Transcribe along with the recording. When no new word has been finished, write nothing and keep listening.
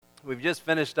We've just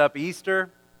finished up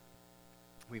Easter.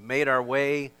 We've made our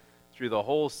way through the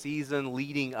whole season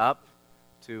leading up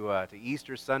to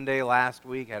Easter Sunday last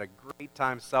week. Had a great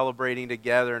time celebrating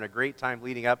together and a great time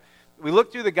leading up. We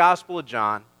looked through the Gospel of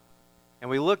John, and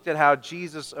we looked at how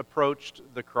Jesus approached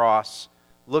the cross,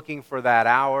 looking for that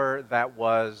hour that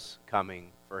was coming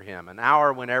for him. An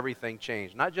hour when everything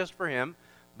changed. Not just for him,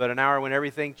 but an hour when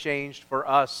everything changed for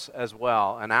us as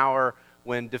well. An hour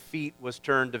when defeat was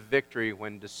turned to victory,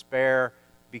 when despair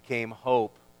became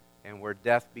hope, and where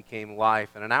death became life.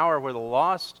 And an hour where the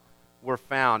lost were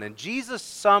found. And Jesus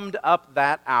summed up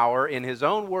that hour in his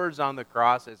own words on the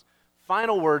cross, his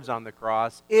final words on the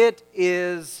cross: "It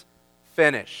is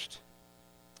finished."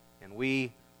 And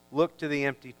we looked to the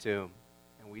empty tomb,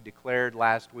 and we declared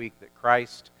last week that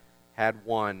Christ had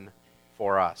won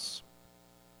for us.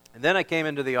 And then I came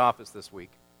into the office this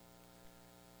week,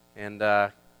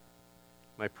 and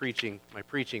my preaching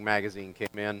magazine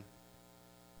came in.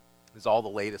 There's all the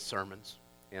latest sermons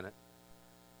in it.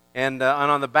 And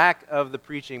on the back of the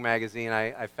preaching magazine,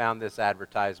 I found this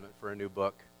advertisement for a new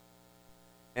book.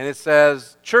 And it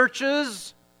says,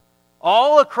 "Churches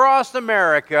all across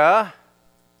America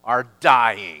are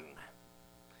dying."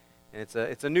 And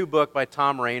it's a new book by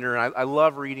Thom Rainer. And I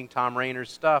love reading Thom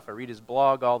Rainer's stuff. I read his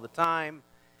blog all the time.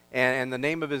 And the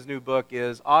name of his new book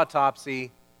is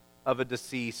Autopsy of a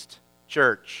Deceased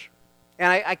Church.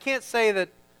 And I can't say that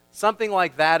something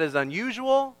like that is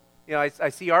unusual. You know, I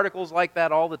see articles like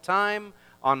that all the time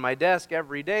on my desk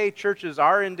every day. Churches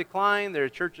are in decline. There are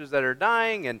churches that are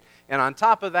dying. And on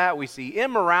top of that, we see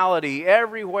immorality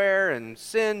everywhere and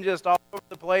sin just all over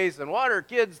the place. And what are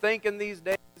kids thinking these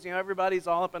days? You know, everybody's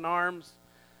all up in arms.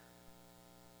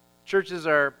 Churches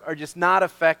are just not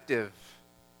effective.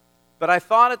 But I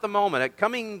thought at the moment,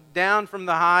 coming down from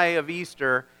the high of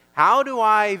Easter, how do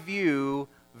I view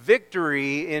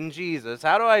victory in Jesus?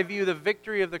 How do I view the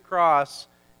victory of the cross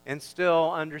and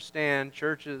still understand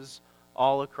churches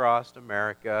all across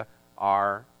America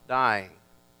are dying?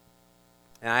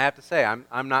 And I have to say,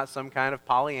 I'm not some kind of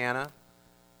Pollyanna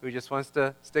who just wants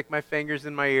to stick my fingers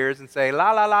in my ears and say,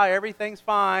 la, la, la, everything's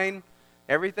fine.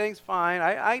 Everything's fine.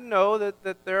 I know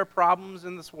that there are problems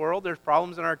in this world. There's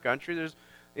problems in our country.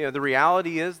 The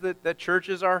reality is that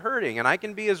churches are hurting. And I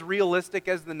can be as realistic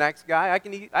as the next guy.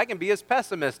 I can be as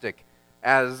pessimistic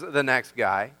as the next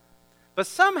guy. But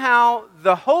somehow,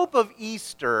 the hope of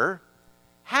Easter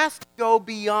has to go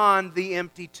beyond the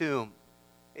empty tomb.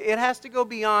 It has to go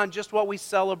beyond just what we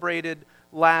celebrated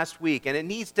last week. And it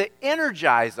needs to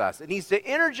energize us. It needs to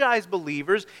energize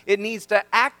believers. It needs to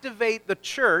activate the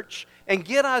church and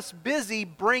get us busy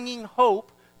bringing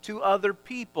hope to other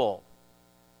people.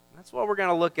 That's what we're going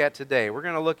to look at today. We're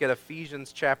going to look at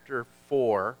Ephesians chapter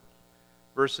 4,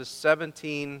 verses 7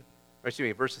 through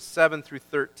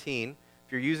 13.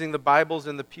 If you're using the Bibles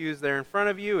in the pews there in front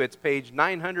of you, it's page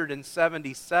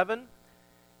 977.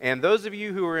 And those of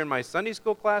you who were in my Sunday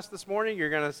school class this morning, you're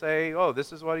going to say, "Oh,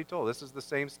 this is what he told. This is the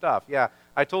same stuff." Yeah,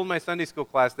 I told my Sunday school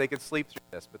class they could sleep through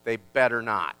this, but they better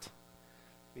not.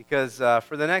 Because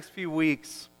for the next few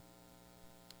weeks,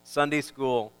 Sunday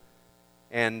school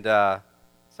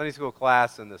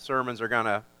class and the sermons are going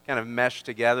to kind of mesh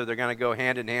together. They're going to go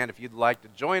hand in hand. If you'd like to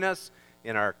join us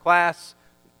in our class,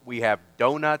 we have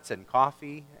donuts and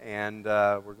coffee, and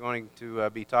we're going to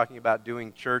be talking about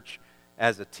doing church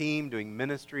as a team, doing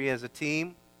ministry as a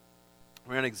team.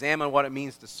 We're going to examine what it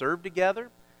means to serve together,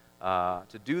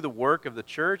 to do the work of the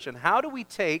church, and how do we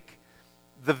take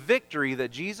the victory that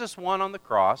Jesus won on the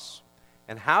cross,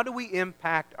 and how do we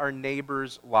impact our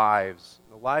neighbors' lives,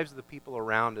 the lives of the people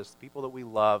around us, the people that we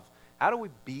love? How do we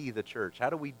be the church?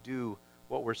 How do we do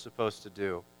what we're supposed to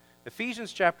do?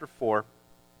 Ephesians chapter 4,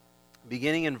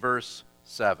 beginning in verse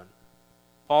 7.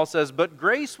 Paul says, "But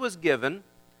grace was given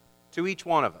to each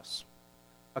one of us,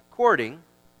 according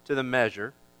to the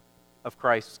measure of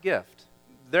Christ's gift.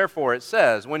 Therefore," it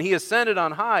says, "when he ascended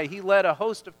on high, he led a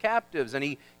host of captives, and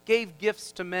he gave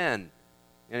gifts to men."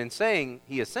 And in saying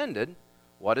he ascended,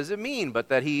 what does it mean but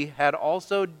that he had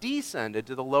also descended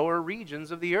to the lower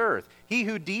regions of the earth? He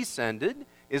who descended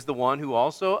is the one who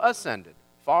also ascended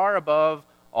far above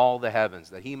all the heavens,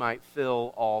 that he might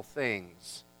fill all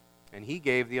things. And he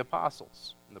gave the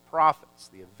apostles and the prophets,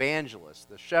 the evangelists,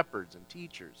 the shepherds and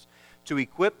teachers, to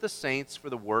equip the saints for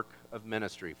the work of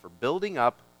ministry, for building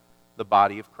up the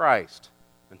body of Christ,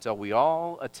 until we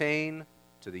all attain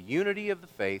to the unity of the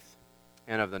faith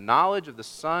and of the knowledge of the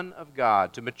Son of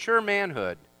God, to mature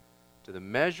manhood, to the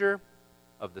measure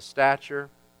of the stature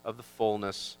of the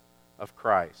fullness of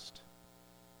Christ.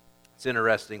 It's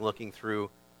interesting looking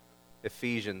through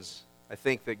Ephesians. I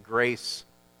think that grace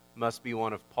must be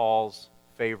one of Paul's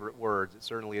favorite words. It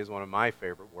certainly is one of my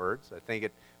favorite words. I think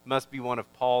it must be one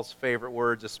of Paul's favorite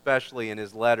words, especially in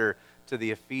his letter to the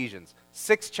Ephesians.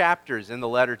 6 chapters in the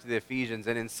letter to the Ephesians,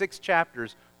 and in 6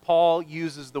 chapters, Paul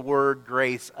uses the word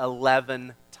grace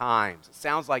 11 times. It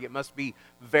sounds like it must be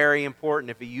very important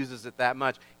if he uses it that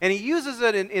much. And he uses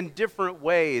it in different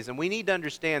ways, and we need to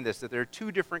understand this, that there are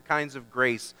 2 different kinds of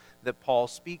grace that Paul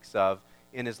speaks of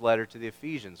in his letter to the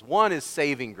Ephesians. One is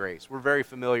saving grace. We're very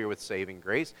familiar with saving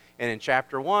grace. And in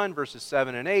chapter 1, verses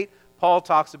 7 and 8, Paul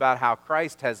talks about how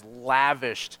Christ has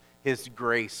lavished his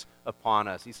grace upon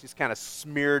us. He's just kind of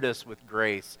smeared us with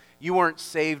grace. You weren't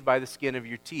saved by the skin of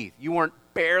your teeth. You weren't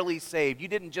barely saved. You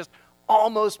didn't just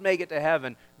almost make it to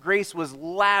heaven. Grace was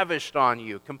lavished on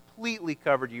you, completely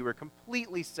covered you. You were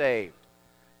completely saved.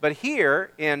 But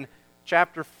here in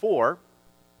chapter 4,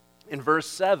 in verse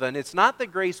 7, it's not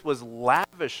that grace was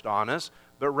lavished on us,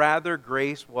 but rather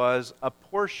grace was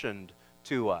apportioned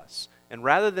to us. And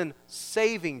rather than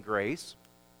saving grace,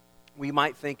 we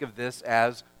might think of this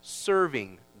as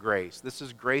serving grace. This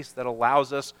is grace that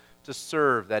allows us to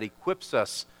serve, that equips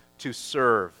us to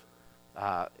serve.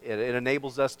 It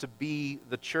enables us to be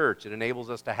the church. It enables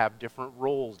us to have different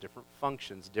roles, different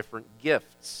functions, different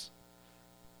gifts.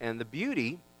 And the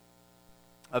beauty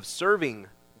of serving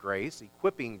grace,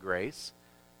 equipping grace,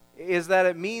 is that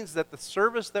it means that the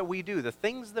service that we do, the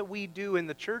things that we do in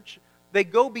the church, they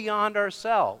go beyond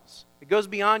ourselves. It goes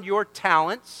beyond your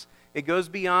talents. It goes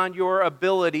beyond your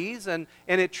abilities, and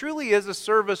it truly is a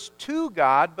service to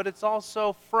God, but it's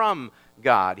also from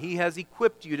God. He has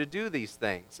equipped you to do these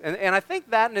things. And I think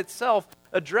that in itself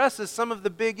addresses some of the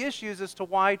big issues as to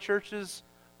why churches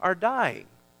are dying,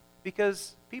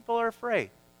 because people are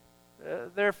afraid.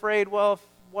 They're afraid, well,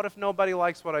 what if nobody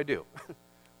likes what I do?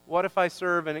 What if I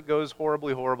serve and it goes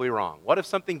horribly, horribly wrong? What if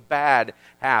something bad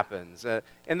happens?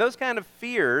 And those kind of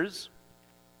fears,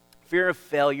 fear of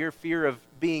failure, fear of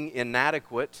being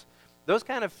inadequate, those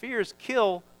kind of fears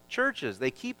kill churches.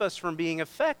 They keep us from being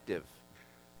effective.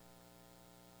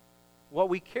 What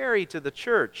we carry to the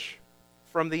church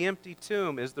from the empty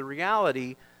tomb is the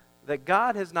reality that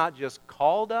God has not just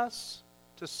called us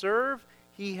to serve,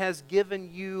 He has given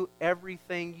you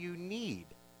everything you need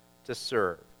to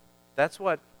serve. That's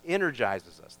what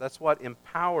energizes us. That's what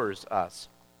empowers us.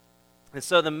 And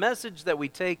so the message that we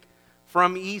take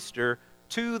from Easter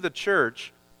to the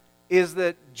church is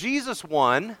that Jesus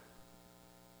won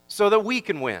so that we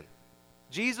can win.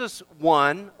 Jesus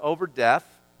won over death,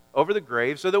 over the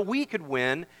grave, so that we could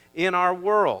win in our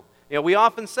world. You know, we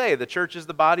often say the church is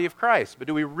the body of Christ, but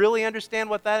do we really understand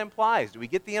what that implies? Do we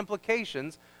get the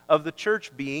implications of the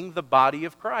church being the body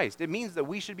of Christ? It means that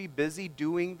we should be busy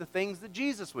doing the things that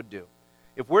Jesus would do.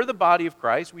 If we're the body of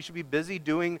Christ, we should be busy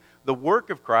doing the work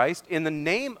of Christ in the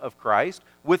name of Christ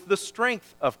with the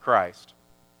strength of Christ.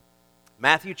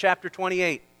 Matthew chapter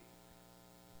 28.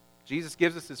 Jesus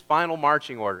gives us His final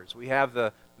marching orders. We have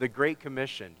the Great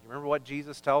Commission. You remember what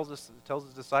Jesus tells us? Tells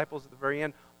His disciples at the very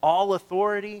end? All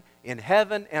authority in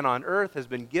heaven and on earth has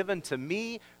been given to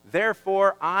me.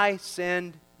 Therefore, I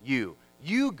send you.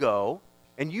 You go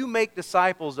and you make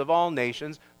disciples of all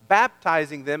nations,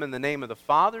 baptizing them in the name of the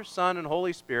Father, Son, and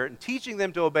Holy Spirit, and teaching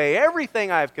them to obey everything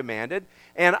I have commanded,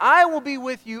 and I will be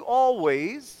with you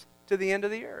always to the end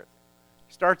of the earth.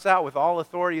 Starts out with all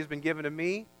authority has been given to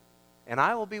me, and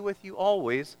I will be with you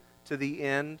always to the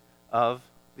end of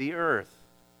the earth.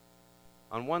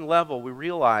 On one level, we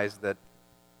realize that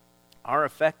our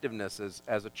effectiveness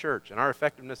as a church and our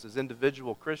effectiveness as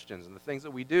individual Christians and the things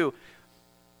that we do,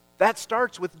 that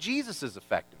starts with Jesus'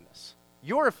 effectiveness.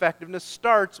 Your effectiveness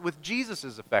starts with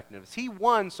Jesus' effectiveness. He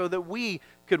won so that we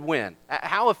could win.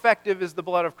 How effective is the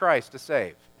blood of Christ to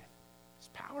save? It's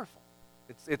powerful.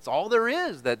 It's all there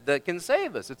is that can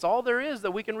save us. It's all there is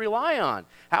that we can rely on.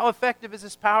 How effective is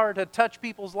His power to touch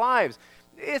people's lives?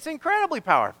 It's incredibly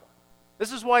powerful.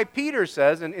 This is why Peter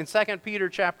says in 2 Peter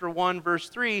chapter 1, verse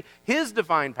 3, His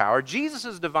divine power,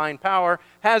 Jesus' divine power,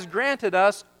 has granted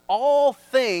us all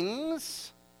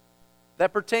things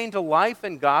that pertain to life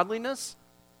and godliness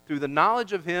through the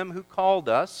knowledge of Him who called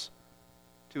us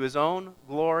to His own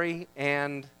glory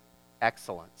and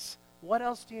excellence. What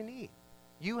else do you need?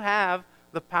 You have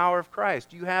the power of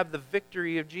Christ. You have the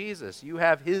victory of Jesus. You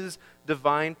have His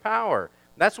divine power.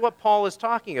 That's what Paul is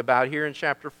talking about here in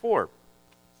chapter 4.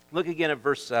 Look again at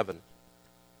verse 7.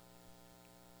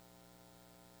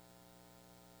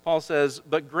 Paul says,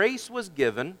 But grace was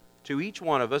given to each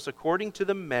one of us according to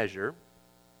the measure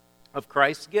of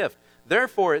Christ's gift.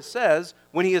 Therefore it says,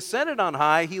 when He ascended on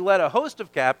high, He led a host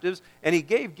of captives, and He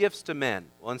gave gifts to men.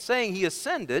 Well, in saying He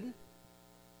ascended,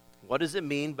 what does it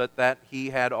mean but that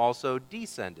He had also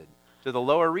descended to the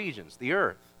lower regions, the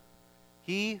earth?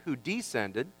 He who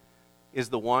descended is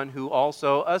the one who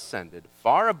also ascended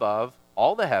far above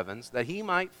all the heavens, that he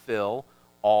might fill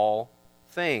all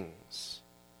things.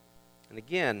 And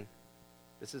again,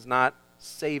 this is not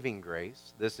saving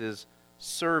grace. This is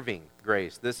serving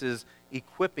grace. This is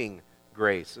equipping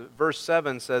grace. Verse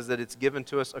 7 says that it's given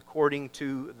to us according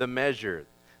to the measure.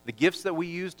 The gifts that we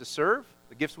use to serve,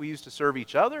 the gifts we use to serve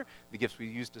each other, the gifts we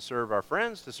use to serve our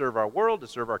friends, to serve our world, to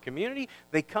serve our community,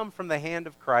 they come from the hand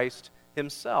of Christ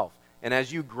himself. And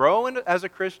as you grow as a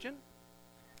Christian,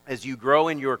 as you grow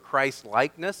in your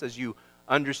Christ-likeness, as you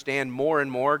understand more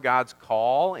and more God's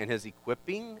call and his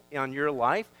equipping on your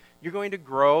life, you're going to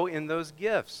grow in those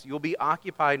gifts. You'll be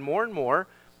occupied more and more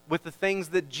with the things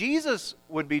that Jesus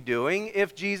would be doing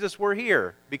if Jesus were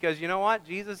here. Because you know what?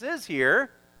 Jesus is here.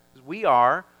 We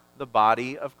are the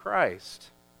body of Christ.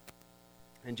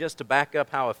 And just to back up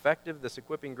how effective this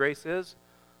equipping grace is,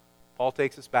 Paul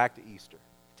takes us back to Easter.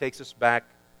 He takes us back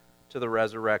to the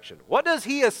resurrection. What does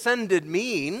he ascended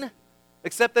mean,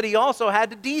 except that he also had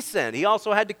to descend? He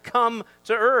also had to come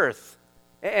to earth.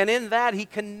 And in that, he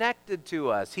connected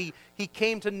to us. He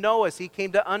came to know us. He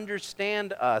came to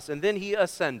understand us. And then he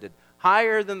ascended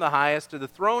higher than the highest to the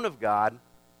throne of God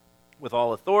with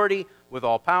all authority, with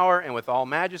all power, and with all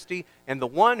majesty. And the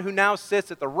one who now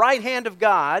sits at the right hand of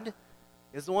God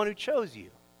is the one who chose you,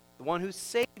 the one who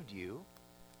saved you,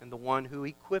 and the one who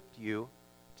equipped you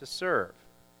to serve.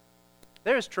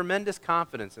 There is tremendous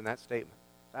confidence in that statement.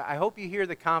 I hope you hear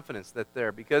the confidence that's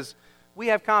there, because we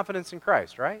have confidence in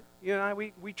Christ, right? You and I,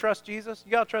 we trust Jesus.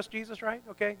 You all trust Jesus, right?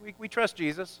 Okay, we trust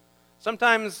Jesus.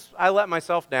 Sometimes I let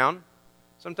myself down.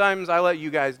 Sometimes I let you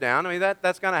guys down. I mean,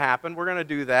 that's going to happen. We're going to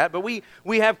do that. But we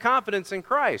have confidence in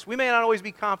Christ. We may not always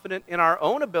be confident in our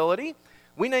own ability.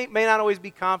 We may not always be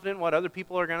confident in what other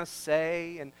people are going to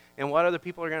say and what other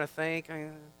people are going to think. I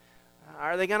mean,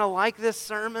 are they going to like this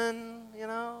sermon? You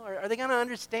know, are they going to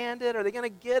understand it? Are they going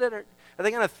to get it? Or are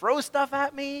they going to throw stuff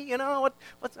at me? You know,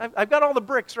 I've got all the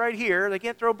bricks right here. They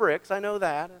can't throw bricks. I know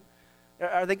that.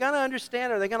 Are they going to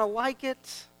understand? Are they going to like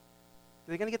it?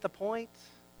 Are they going to get the point?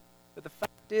 But the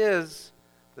fact is,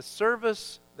 the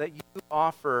service that you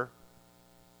offer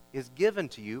is given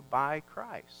to you by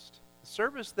Christ. The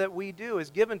service that we do is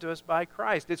given to us by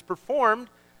Christ. It's performed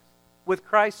with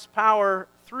Christ's power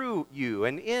through you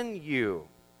and in you.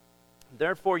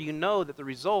 Therefore, you know that the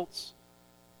results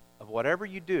of whatever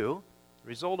you do, the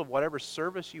result of whatever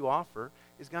service you offer,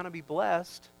 is going to be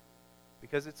blessed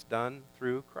because it's done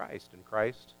through Christ, and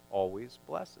Christ always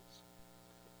blesses.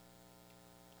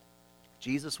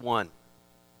 Jesus won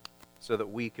so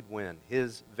that we could win.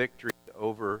 His victory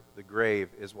over the grave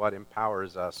is what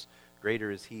empowers us.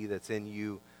 Greater is he that's in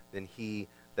you than he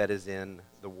that is in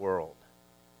the world.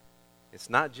 It's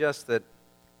not just that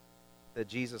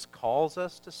Jesus calls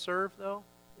us to serve, though.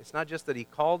 It's not just that he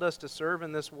called us to serve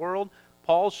in this world.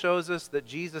 Paul shows us that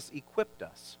Jesus equipped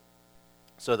us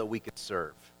so that we could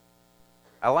serve.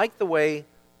 I like the way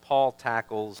Paul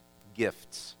tackles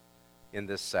gifts in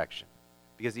this section,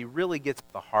 because he really gets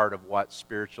at the heart of what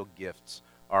spiritual gifts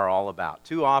are all about.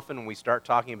 Too often when we start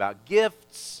talking about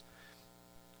gifts,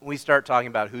 we start talking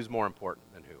about who's more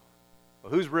important than who.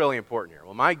 Well, who's really important here?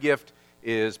 Well, my gift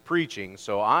is preaching,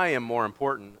 so I am more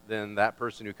important than that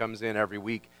person who comes in every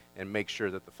week and makes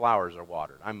sure that the flowers are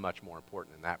watered. I'm much more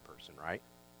important than that person, right?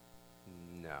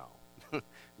 No.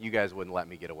 You guys wouldn't let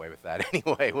me get away with that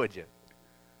anyway, would you?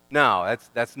 No,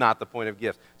 that's not the point of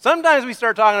gifts. Sometimes we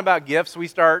start talking about gifts,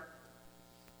 let's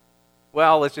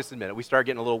just admit it, we start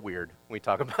getting a little weird when we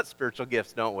talk about spiritual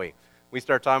gifts, don't we? We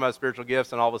start talking about spiritual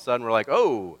gifts, and all of a sudden we're like,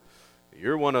 oh,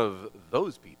 you're one of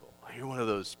those people. You're one of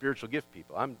those spiritual gift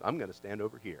people. I'm going to stand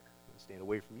over here. I'm going to stand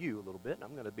away from you a little bit, and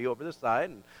I'm going to be over this side,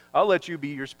 and I'll let you be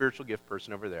your spiritual gift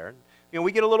person over there. And,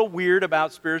 we get a little weird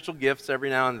about spiritual gifts every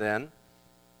now and then.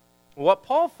 What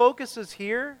Paul focuses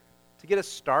here, to get us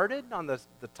started on the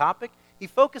topic, he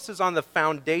focuses on the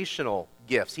foundational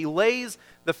gifts. He lays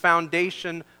the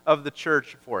foundation of the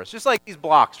church for us. Just like these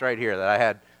blocks right here that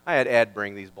I had Ed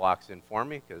bring these blocks in for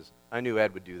me, because I knew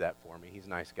Ed would do that for me. He's a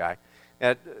nice guy.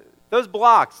 Those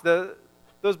blocks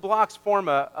form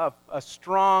a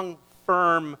strong,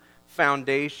 firm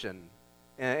foundation,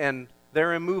 and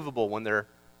they're immovable when they're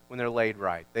laid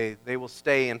right. They will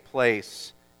stay in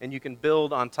place, and you can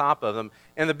build on top of them.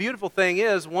 And the beautiful thing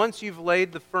is, once you've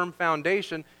laid the firm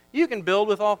foundation, you can build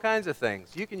with all kinds of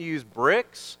things. You can use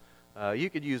bricks,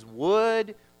 you could use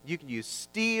wood, you can use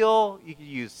steel, you can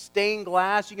use stained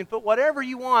glass. You can put whatever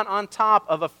you want on top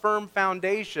of a firm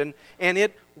foundation, and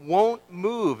it won't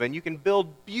move. And you can build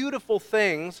beautiful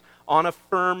things on a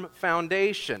firm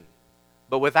foundation.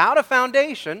 But without a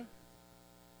foundation,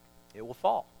 it will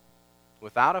fall.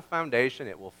 Without a foundation,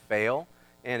 it will fail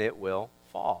and it will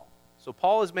fall. So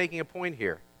Paul is making a point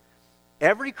here.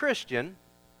 Every Christian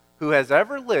who has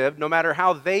ever lived, no matter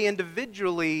how they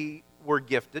individually were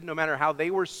gifted, no matter how they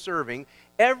were serving,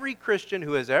 every Christian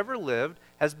who has ever lived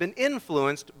has been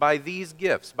influenced by these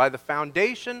gifts, by the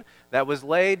foundation that was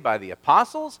laid by the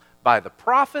apostles, by the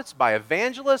prophets, by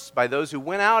evangelists, by those who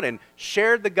went out and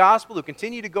shared the gospel, who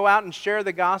continue to go out and share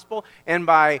the gospel, and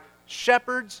by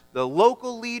shepherds, the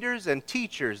local leaders and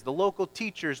teachers, the local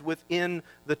teachers within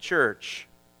the church.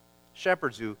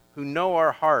 Shepherds who know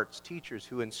our hearts, teachers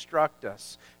who instruct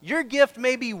us. Your gift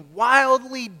may be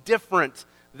wildly different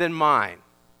than mine,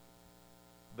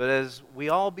 but as we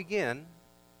all begin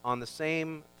on the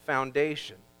same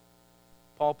foundation,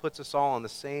 Paul puts us all on the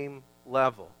same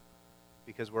level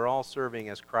because we're all serving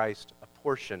as Christ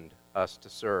apportioned us to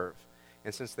serve.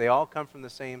 And since they all come from the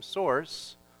same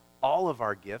source, all of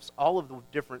our gifts, all of the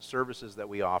different services that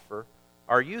we offer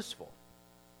are useful.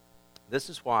 This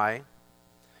is why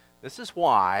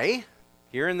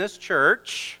here in this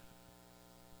church,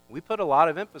 we put a lot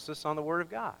of emphasis on the Word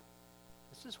of God.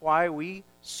 This is why we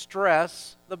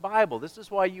stress the Bible. This is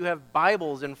why you have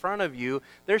Bibles in front of you.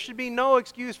 There should be no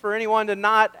excuse for anyone to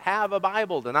not have a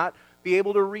Bible, to not be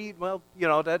able to read, to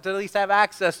at least have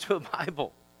access to a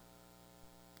Bible.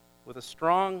 With a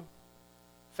strong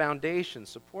foundation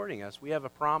supporting us, we have a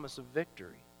promise of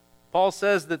victory. Paul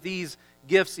says that these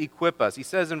gifts equip us. He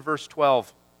says in verse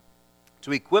 12,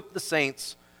 to equip the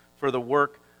saints for the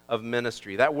work of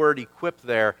ministry. That word equip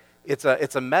there, it's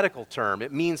a medical term.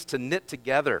 It means to knit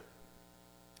together.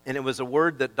 And it was a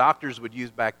word that doctors would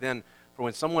use back then for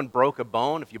when someone broke a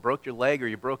bone. If you broke your leg or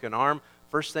you broke an arm,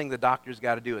 first thing the doctor's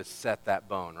got to do is set that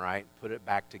bone, right? Put it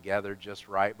back together just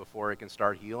right before it can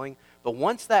start healing. But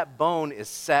once that bone is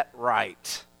set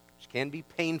right, which can be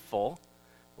painful,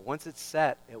 but once it's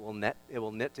set, it will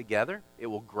knit together, it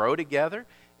will grow together,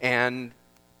 and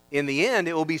in the end,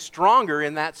 it will be stronger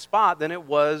in that spot than it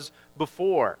was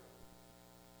before.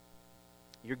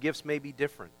 Your gifts may be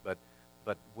different, but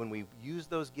when we use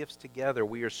those gifts together,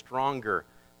 we are stronger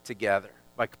together.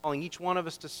 By calling each one of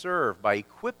us to serve, by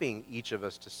equipping each of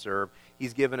us to serve,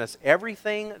 He's given us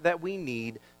everything that we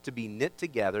need to be knit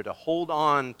together, to hold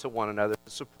on to one another,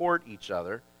 to support each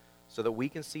other, so that we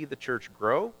can see the church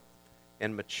grow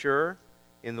and mature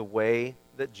in the way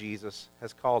that Jesus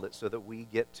has called it, so that we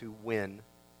get to win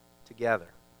together.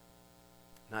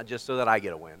 Not just so that I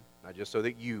get a win, not just so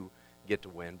that you get to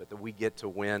win, but that we get to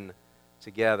win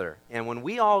together. And when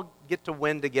we all get to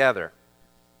win together,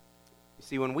 you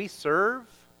see, when we serve,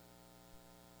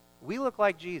 we look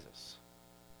like Jesus.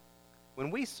 When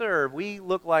we serve, we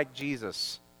look like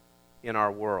Jesus in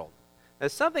our world.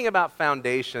 There's something about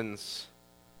foundations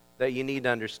that you need to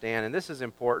understand, and this is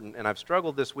important, and I've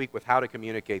struggled this week with how to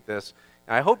communicate this,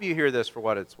 and I hope you hear this for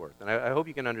what it's worth, and I hope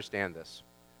you can understand this.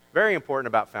 Very important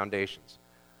about foundations.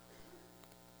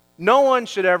 No one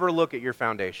should ever look at your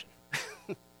foundation.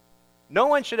 No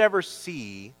one should ever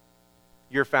see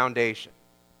your foundation.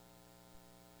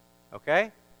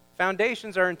 Okay?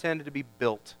 Foundations are intended to be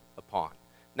built upon.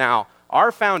 Now,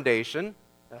 our foundation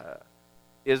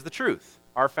is the truth.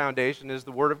 Our foundation is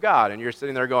the Word of God. And you're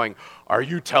sitting there going, are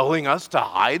you telling us to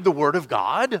hide the Word of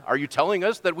God? Are you telling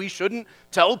us that we shouldn't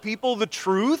tell people the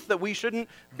truth, that we shouldn't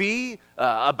be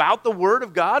about the Word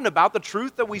of God and about the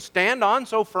truth that we stand on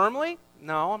so firmly?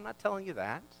 No, I'm not telling you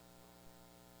that.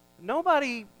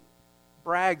 Nobody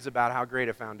brags about how great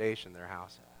a foundation their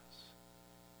house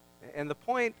has. And the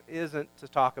point isn't to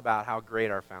talk about how great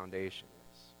our foundation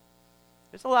is.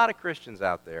 There's a lot of Christians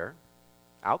out there.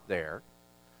 There's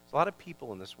a lot of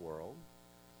people in this world.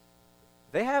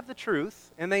 They have the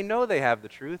truth, and they know they have the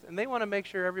truth, and they want to make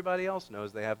sure everybody else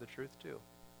knows they have the truth too.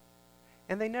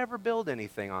 And they never build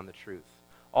anything on the truth.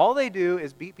 All they do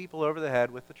is beat people over the head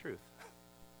with the truth.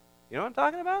 You know what I'm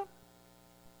talking about?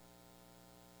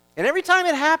 And every time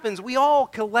it happens, we all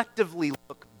collectively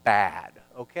look bad,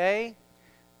 okay?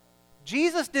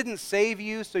 Jesus didn't save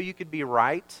you so you could be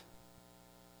right,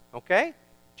 okay?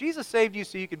 Jesus saved you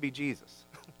so you could be Jesus.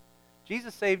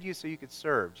 Jesus saved you so you could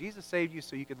serve. Jesus saved you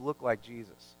so you could look like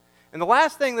Jesus. And the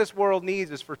last thing this world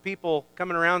needs is for people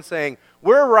coming around saying,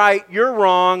 we're right, you're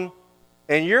wrong,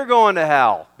 and you're going to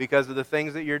hell because of the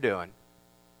things that you're doing.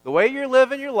 The way you're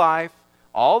living your life,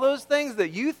 all those things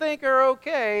that you think are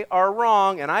okay are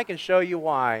wrong, and I can show you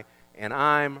why, and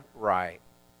I'm right.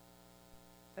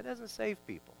 That doesn't save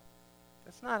people.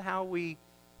 That's not how we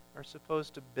are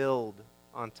supposed to build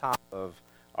on top of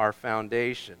our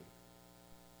foundation.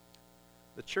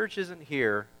 The church isn't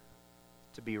here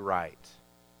to be right.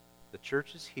 The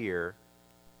church is here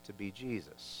to be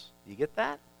Jesus. You get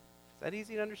that? Is that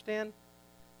easy to understand?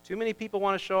 Too many people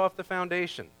want to show off the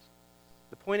foundations.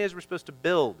 The point is we're supposed to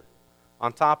build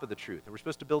on top of the truth. And we're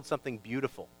supposed to build something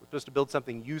beautiful. We're supposed to build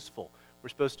something useful. We're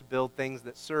supposed to build things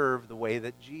that serve the way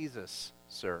that Jesus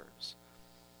serves.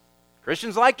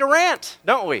 Christians like to rant,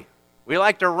 don't we? We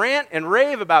like to rant and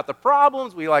rave about the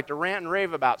problems. We like to rant and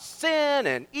rave about sin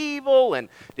and evil. And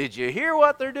did you hear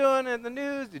what they're doing in the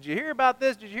news? Did you hear about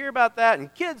this? Did you hear about that?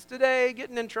 And kids today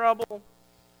getting in trouble.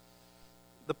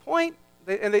 The point,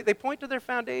 they point to their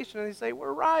foundation and they say,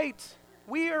 we're right.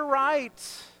 We are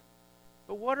right.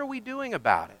 But what are we doing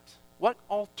about it? What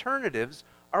alternatives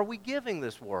are we giving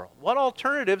this world? What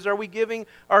alternatives are we giving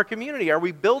our community? Are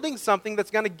we building something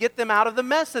that's going to get them out of the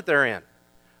mess that they're in?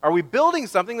 Are we building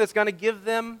something that's going to give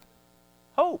them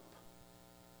hope?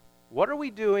 What are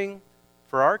we doing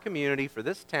for our community, for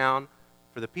this town,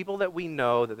 for the people that we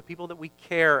know, the people that we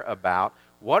care about?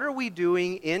 What are we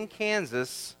doing in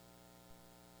Kansas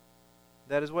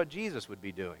that is what Jesus would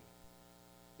be doing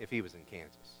if he was in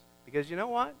Kansas? Because you know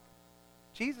what?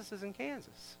 Jesus is in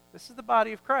Kansas. This is the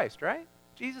body of Christ, right?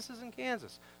 Jesus is in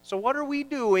Kansas. So what are we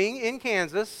doing in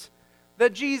Kansas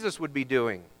that Jesus would be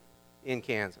doing in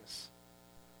Kansas?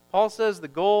 Paul says the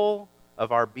goal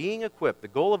of our being equipped, the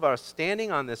goal of our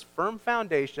standing on this firm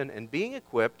foundation and being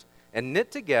equipped and knit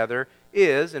together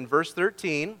is, in verse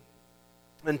 13,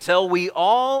 until we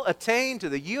all attain to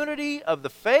the unity of the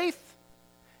faith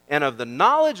and of the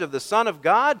knowledge of the Son of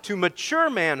God, to mature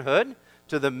manhood,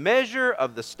 to the measure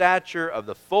of the stature of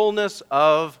the fullness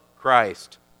of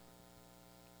Christ.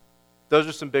 Those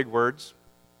are some big words,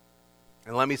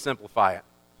 and let me simplify it.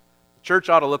 The church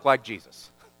ought to look like Jesus.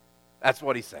 That's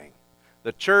what he's saying.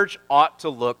 The church ought to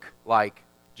look like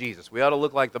Jesus. We ought to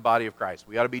look like the body of Christ.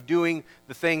 We ought to be doing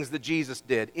the things that Jesus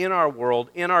did in our world,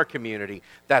 in our community.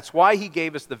 That's why he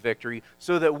gave us the victory,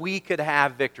 so that we could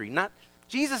have victory.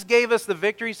 Jesus gave us the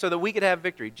victory so that we could have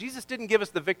victory. Jesus didn't give us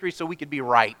the victory so we could be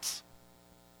right.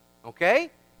 Okay?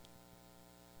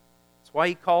 That's why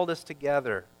he called us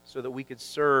together, so that we could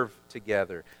serve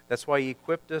together. That's why he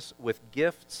equipped us with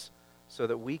gifts so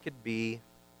that we could be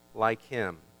like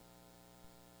him.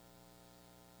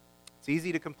 It's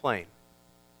easy to complain.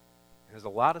 There's a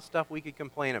lot of stuff we could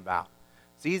complain about.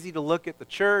 It's easy to look at the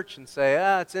church and say,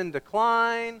 it's in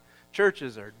decline.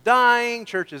 Churches are dying.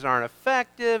 Churches aren't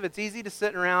effective. It's easy to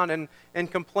sit around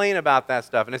and complain about that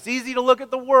stuff. And it's easy to look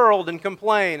at the world and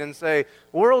complain and say,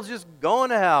 the world's just going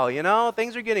to hell, you know?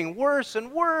 Things are getting worse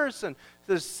and worse. And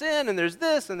there's sin and there's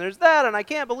this and there's that. And I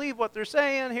can't believe what they're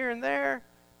saying here and there.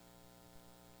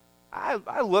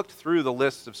 I looked through the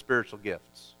lists of spiritual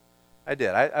gifts. I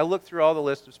did. I looked through all the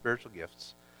lists of spiritual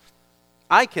gifts.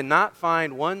 I cannot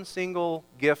find one single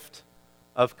gift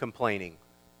of complaining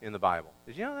in the Bible.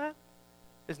 Did you know that?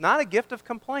 There's not a gift of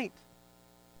complaint.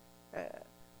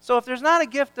 So if there's not a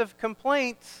gift of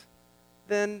complaint,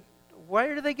 then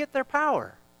where do they get their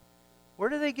power? Where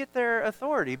do they get their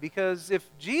authority? Because if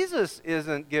Jesus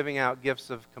isn't giving out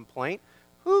gifts of complaint,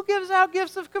 who gives out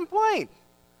gifts of complaint?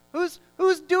 Who's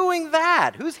doing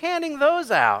that? Who's handing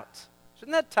those out?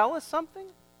 Shouldn't that tell us something?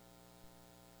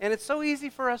 And it's so easy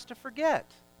for us to forget.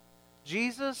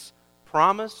 Jesus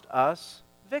promised us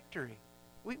victory.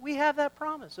 We have that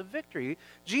promise of victory.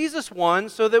 Jesus won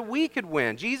so that we could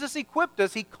win. Jesus equipped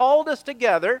us. He called us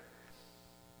together.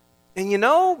 And you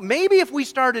know, maybe if we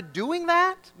started doing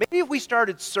that, maybe if we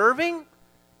started serving,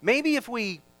 maybe if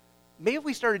we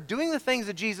started doing the things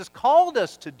that Jesus called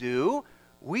us to do,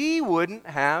 we wouldn't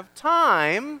have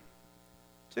time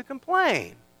to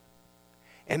complain.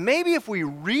 And maybe if we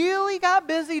really got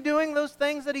busy doing those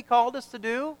things that he called us to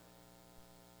do,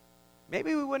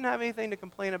 maybe we wouldn't have anything to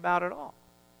complain about at all.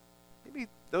 Maybe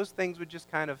those things would just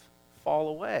kind of fall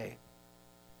away.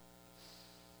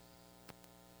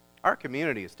 Our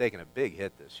community has taken a big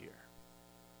hit this year.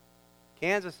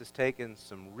 Kansas has taken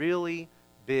some really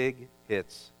big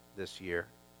hits this year.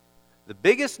 The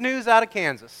biggest news out of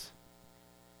Kansas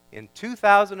in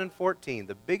 2014,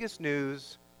 the biggest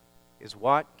news is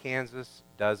what Kansas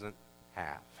doesn't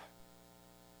have.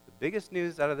 The biggest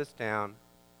news out of this town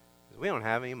is we don't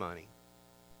have any money.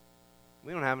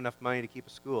 We don't have enough money to keep a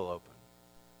school open.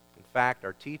 In fact,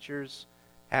 our teachers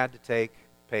had to take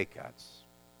pay cuts.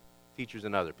 Teachers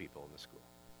and other people in the school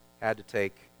had to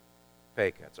take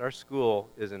pay cuts. Our school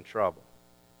is in trouble.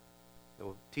 The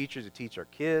teachers who teach our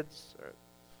kids,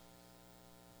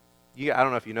 I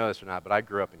don't know if you know this or not, but I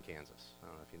grew up in Kansas. I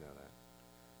don't know if you know that.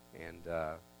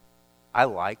 And I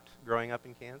liked growing up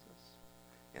in Kansas.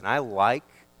 And I like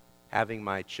having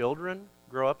my children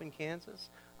grow up in Kansas.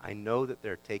 I know that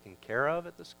they're taken care of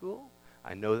at the school.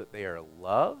 I know that they are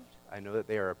loved. I know that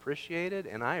they are appreciated.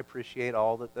 And I appreciate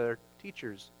all that their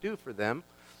teachers do for them.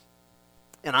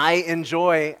 And I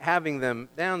enjoy having them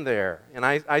down there. And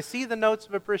I see the notes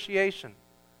of appreciation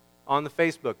on the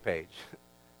Facebook page.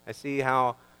 I see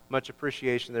how much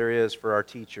appreciation there is for our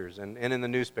teachers. And in the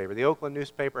newspaper. The Oakland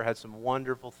newspaper had some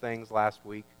wonderful things last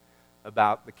week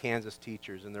about the Kansas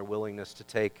teachers and their willingness to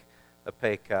take a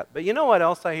pay cut. But you know what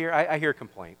else I hear? I hear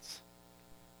complaints.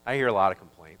 I hear a lot of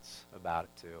complaints about it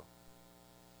too.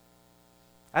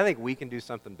 I think we can do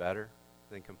something better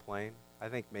than complain. I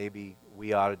think maybe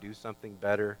we ought to do something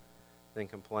better than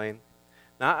complain.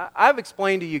 Now, I've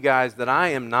explained to you guys that I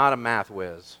am not a math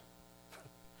whiz.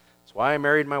 That's why I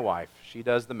married my wife. She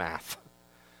does the math.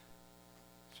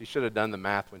 She should have done the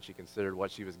math when she considered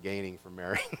what she was gaining from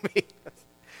marrying me.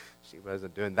 She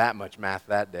wasn't doing that much math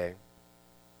that day.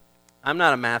 I'm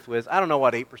not a math whiz. I don't know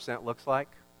what 8% looks like.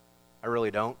 I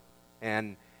really don't.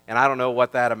 And I don't know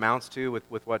what that amounts to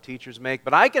with what teachers make.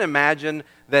 But I can imagine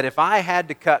that if I had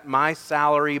to cut my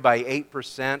salary by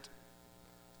 8%,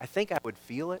 I think I would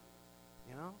feel it.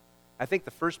 You know, I think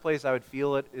the first place I would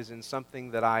feel it is in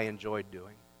something that I enjoyed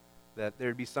doing. That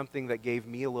there'd be something that gave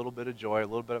me a little bit of joy, a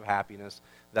little bit of happiness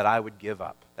that I would give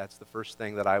up. That's the first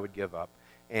thing that I would give up.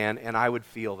 And I would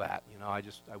feel that. You know, I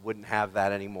wouldn't have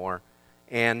that anymore.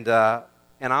 And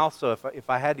also, if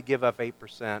I had to give up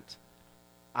 8%,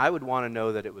 I would want to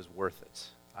know that it was worth it.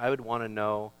 I would want to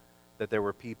know that there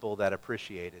were people that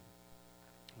appreciated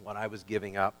what I was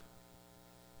giving up.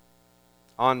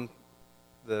 On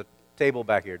the table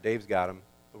back here, Dave's got them,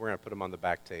 but we're going to put them on the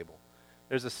back table.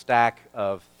 There's a stack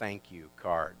of thank you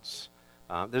cards.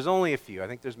 There's only a few. I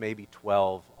think there's maybe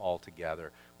 12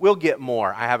 altogether. We'll get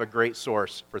more. I have a great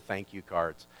source for thank you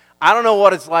cards. I don't know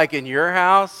what it's like in your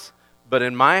house, but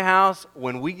in my house,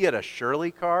 when we get a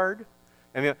Shirley card,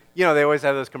 I mean, you know, they always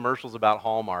have those commercials about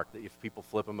Hallmark that if people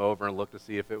flip them over and look to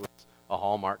see if it was a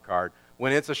Hallmark card.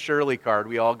 When it's a Shirley card,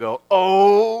 we all go,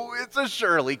 oh, it's a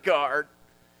Shirley card.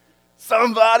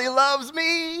 Somebody loves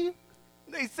me.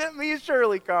 They sent me a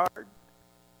Shirley card.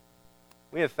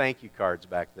 We have thank you cards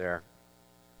back there.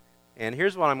 And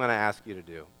here's what I'm going to ask you to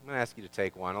do. I'm going to ask you to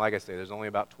take one. Like I say, there's only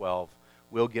about 12.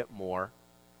 We'll get more.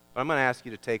 But I'm going to ask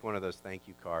you to take one of those thank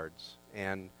you cards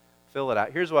and fill it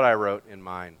out. Here's what I wrote in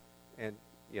mine. And,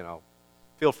 you know,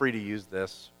 feel free to use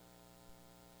this.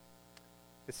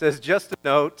 It says, just a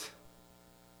note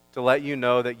to let you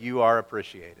know that you are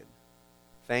appreciated.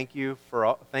 Thank you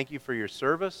for your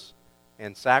service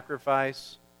and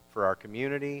sacrifice for our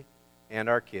community and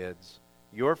our kids,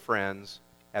 your friends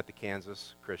at the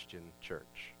Kansas Christian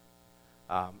Church.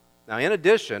 Now, in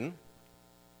addition,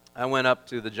 I went up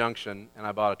to the junction and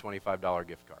I bought a $25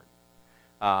 gift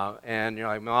card. And you're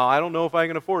like, well, I don't know if I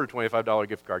can afford a $25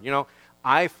 gift card. You know,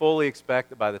 I fully expect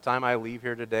that by the time I leave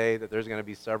here today that there's going to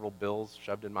be several bills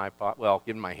shoved in my pocket. Well,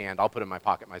 give in my hand. I'll put it in my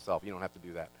pocket myself. You don't have to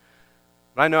do that.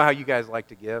 But I know how you guys like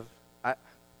to give.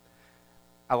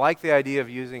 I like the idea of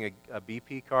using a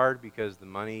BP card because the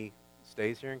money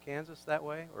stays here in Kansas that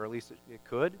way, or at least it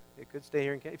could. It could stay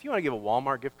here in Kansas. If you want to give a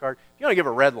Walmart gift card, if you want to give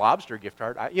a Red Lobster gift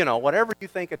card, you know, whatever you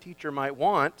think a teacher might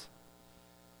want.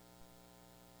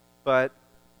 But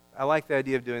I like the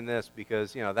idea of doing this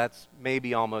because, you know, that's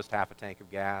maybe almost half a tank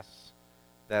of gas.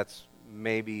 That's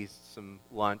maybe some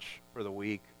lunch for the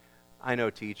week. I know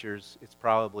teachers, it's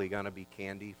probably going to be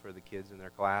candy for the kids in their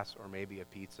class or maybe a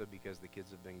pizza because the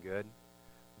kids have been good.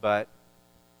 But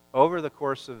over the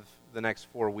course of the next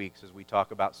 4 weeks as we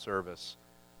talk about service,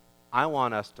 I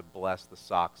want us to bless the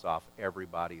socks off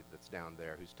everybody that's down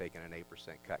there who's taking an 8%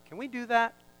 cut. Can we do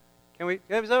that? Can we?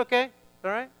 Is that okay?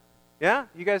 All right? Yeah?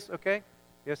 You guys okay?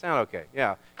 You guys sound okay.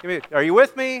 Yeah. Are you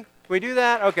with me? Can we do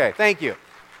that? Okay, thank you.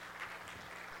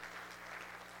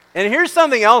 And here's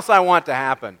something else I want to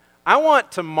happen. I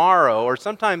want tomorrow or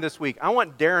sometime this week, I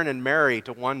want Darren and Mary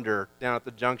to wonder down at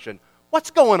the junction,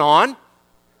 what's going on?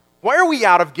 Why are we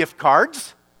out of gift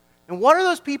cards? And what are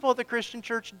those people at the Christian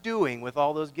church doing with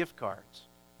all those gift cards?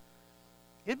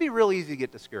 It'd be real easy to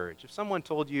get discouraged. If someone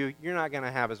told you, you're not going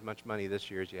to have as much money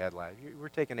this year as you had last year, we're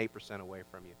taking 8% away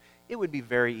from you, it would be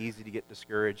very easy to get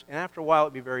discouraged. And after a while,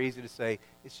 it'd be very easy to say,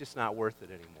 it's just not worth it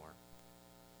anymore.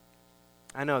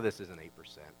 I know this isn't 8%.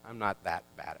 I'm not that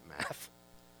bad at math.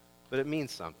 But it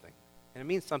means something. And it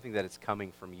means something that it's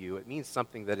coming from you. It means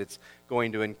something that it's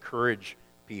going to encourage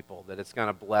people, that it's going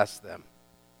to bless them.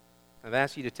 I've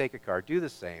asked you to take a card. Do the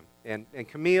same. And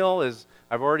Camille is,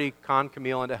 I've already conned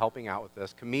Camille into helping out with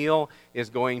this. Camille is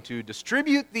going to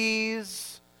distribute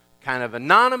these kind of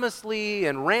anonymously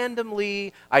and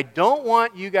randomly. I don't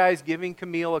want you guys giving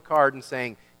Camille a card and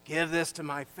saying, give this to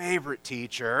my favorite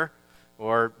teacher,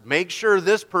 or make sure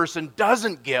this person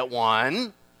doesn't get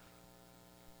one.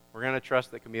 We're going to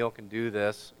trust that Camille can do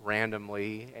this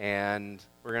randomly, and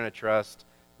we're going to trust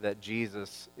that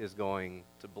Jesus is going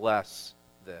to bless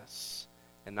this.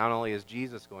 And not only is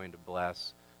Jesus going to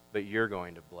bless, but you're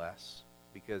going to bless,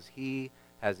 because he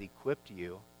has equipped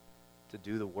you to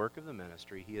do the work of the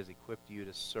ministry. He has equipped you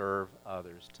to serve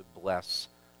others, to bless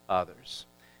others.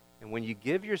 And when you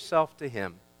give yourself to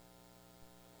him,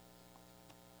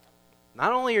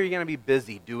 not only are you going to be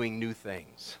busy doing new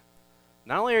things,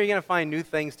 not only are you going to find new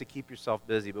things to keep yourself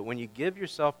busy, but when you give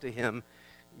yourself to him,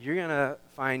 you're going to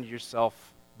find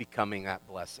yourself becoming that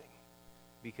blessing,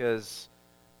 because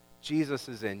Jesus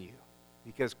is in you,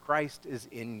 because Christ is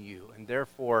in you, and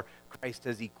therefore Christ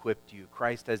has equipped you,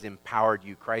 Christ has empowered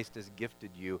you, Christ has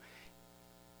gifted you.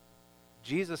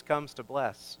 Jesus comes to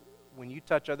bless. When you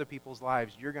touch other people's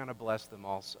lives, you're going to bless them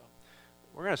also.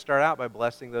 We're going to start out by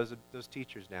blessing those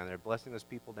teachers down there, blessing those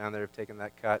people down there who have taken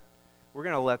that cut. We're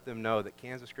going to let them know that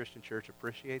Kansas Christian Church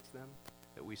appreciates them,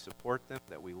 that we support them,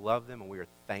 that we love them, and we are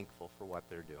thankful for what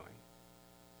they're doing.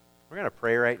 We're going to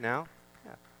pray right now.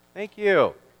 Yeah. Thank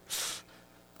you.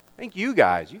 Thank you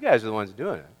guys. You guys are the ones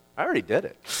doing it. I already did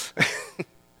it. But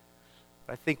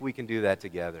I think we can do that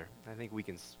together. I think we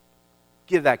can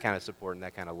give that kind of support and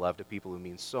that kind of love to people who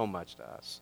mean so much to us.